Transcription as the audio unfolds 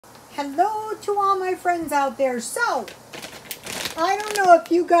Hello to all my friends out there. So, I don't know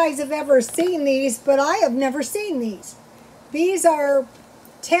if you guys have ever seen these, but I have never seen these. These are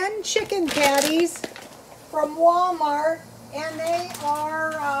 10 chicken patties from Walmart, and they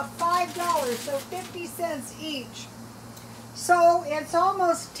are $5, so 50 cents each. So, it's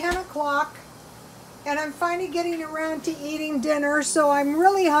almost 10 o'clock, and I'm finally getting around to eating dinner, so I'm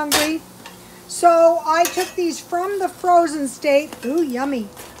really hungry. So, I took these from the frozen state. Ooh, yummy.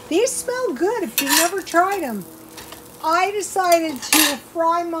 These smell good if you've never tried them. I decided to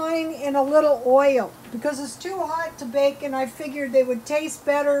fry mine in a little oil because it's too hot to bake, and I figured they would taste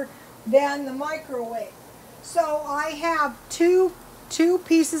better than the microwave. So I have two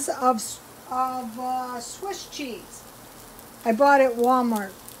pieces of Swiss cheese. I bought at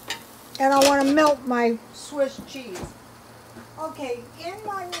Walmart, and I want to melt my Swiss cheese. Okay, in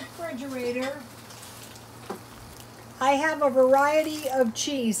my refrigerator, I have a variety of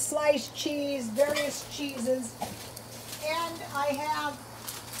cheese, sliced cheese, various cheeses, and I have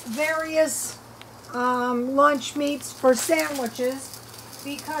various lunch meats for sandwiches,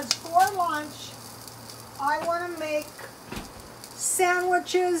 because for lunch I want to make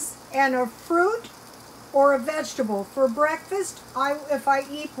sandwiches and a fruit or a vegetable. For breakfast, if I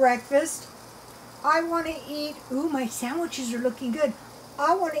eat breakfast, I want to eat, ooh, my sandwiches are looking good.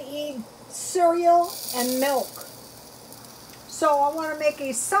 I want to eat cereal and milk. So I want to make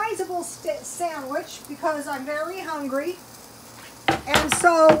a sizable sandwich because I'm very hungry. And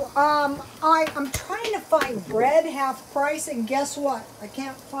so I'm trying to find bread half price, and guess what? I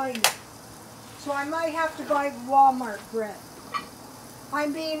can't find it. So I might have to buy Walmart bread.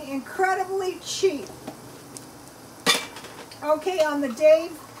 I'm being incredibly cheap. Okay, on the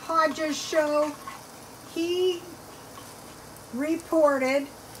Dave Hodges show, he reported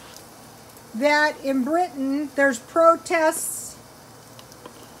that in Britain there's protests,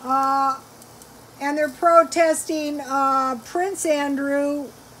 and they're protesting Prince Andrew,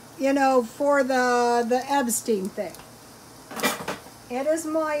 you know, for the Epstein thing. It is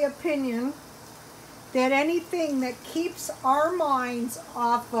my opinion that anything that keeps our minds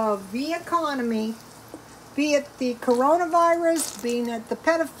off of the economy, be it the coronavirus, being it the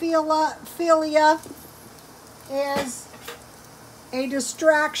pedophilia, is a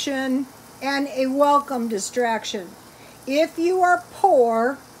distraction, and a welcome distraction. If you are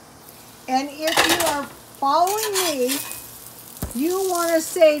poor and if you are following me, you want to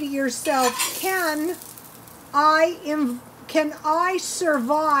say to yourself, can I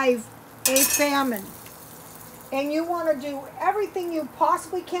survive a famine? And you want to do everything you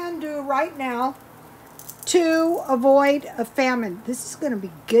possibly can do right now to avoid a famine. This is going to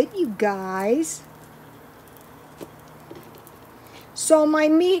be good, you guys. So my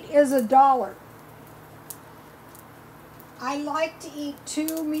meat is $1. I like to eat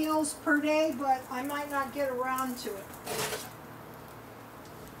 2 meals per day, but I might not get around to it.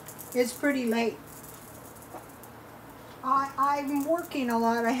 It's pretty late. I'm working a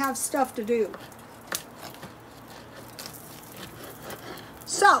lot. I have stuff to do.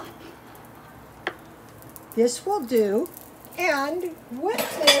 So, this will do. And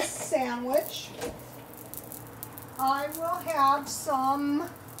with this sandwich, I will have some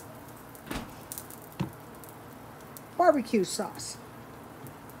barbecue sauce.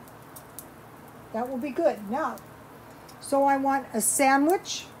 That will be good. Now, so I want a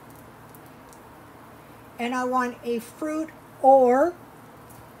sandwich, and I want a fruit, or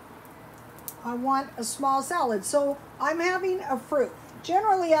I want a small salad. So I'm having a fruit.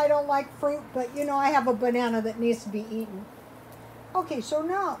 Generally, I don't like fruit, but you know, I have a banana that needs to be eaten. Okay, so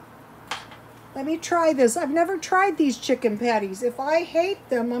now, let me try this. I've never tried these chicken patties. If I hate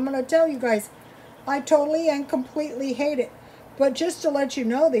them, I'm going to tell you guys, I totally and completely hate it. But just to let you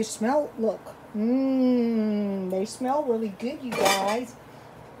know, they smell, look. They smell really good, you guys.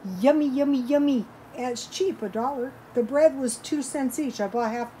 Yummy, yummy, yummy. And it's cheap, $1. The bread was 2 cents each. I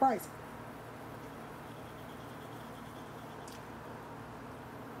bought half price.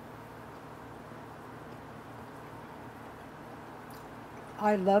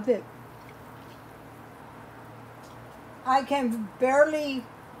 I love it. I can barely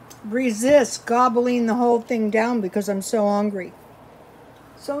resist gobbling the whole thing down because I'm so hungry.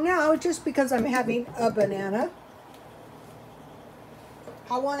 So now, just because I'm having a banana,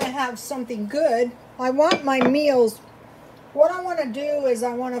 I want to have something good. I want my meals. What I want to do is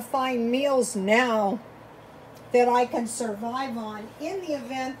I want to find meals now that I can survive on in the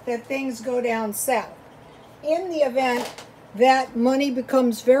event that things go down south. In the event that money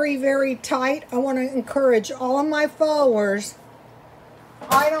becomes very, very tight, I want to encourage all of my followers,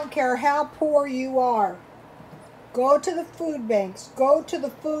 I don't care how poor you are, Go to the food banks. Go to the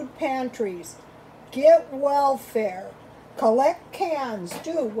food pantries. Get welfare. Collect cans.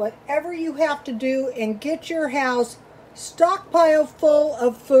 Do whatever you have to do and get your house stockpile full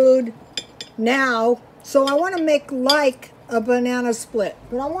of food now. So I want to make like a banana split.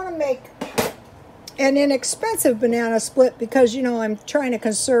 But I want to make an inexpensive banana split because, you know, I'm trying to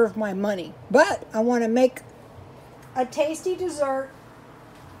conserve my money. But I want to make a tasty dessert.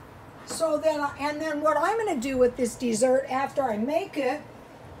 So then, and then what I'm going to do with this dessert after I make it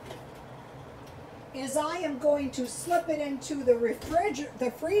is I am going to slip it into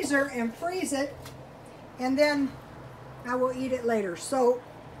the freezer and freeze it, and then I will eat it later. So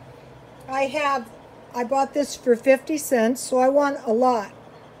I bought this for 50 cents, so I want a lot.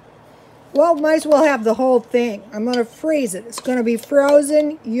 Well, might as well have the whole thing. I'm going to freeze it. It's going to be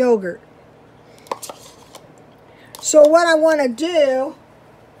frozen yogurt. So what I want to do,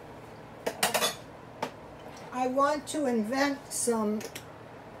 I want to invent some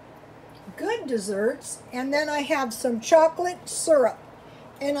good desserts, and then I have some chocolate syrup,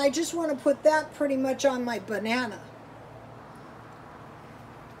 and I just want to put that pretty much on my banana.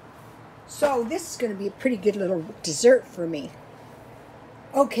 So this is going to be a pretty good little dessert for me.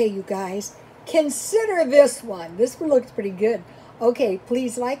 Okay, you guys, consider this one. This one looks pretty good. Okay,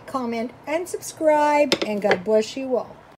 please like, comment, and subscribe, and God bless you all.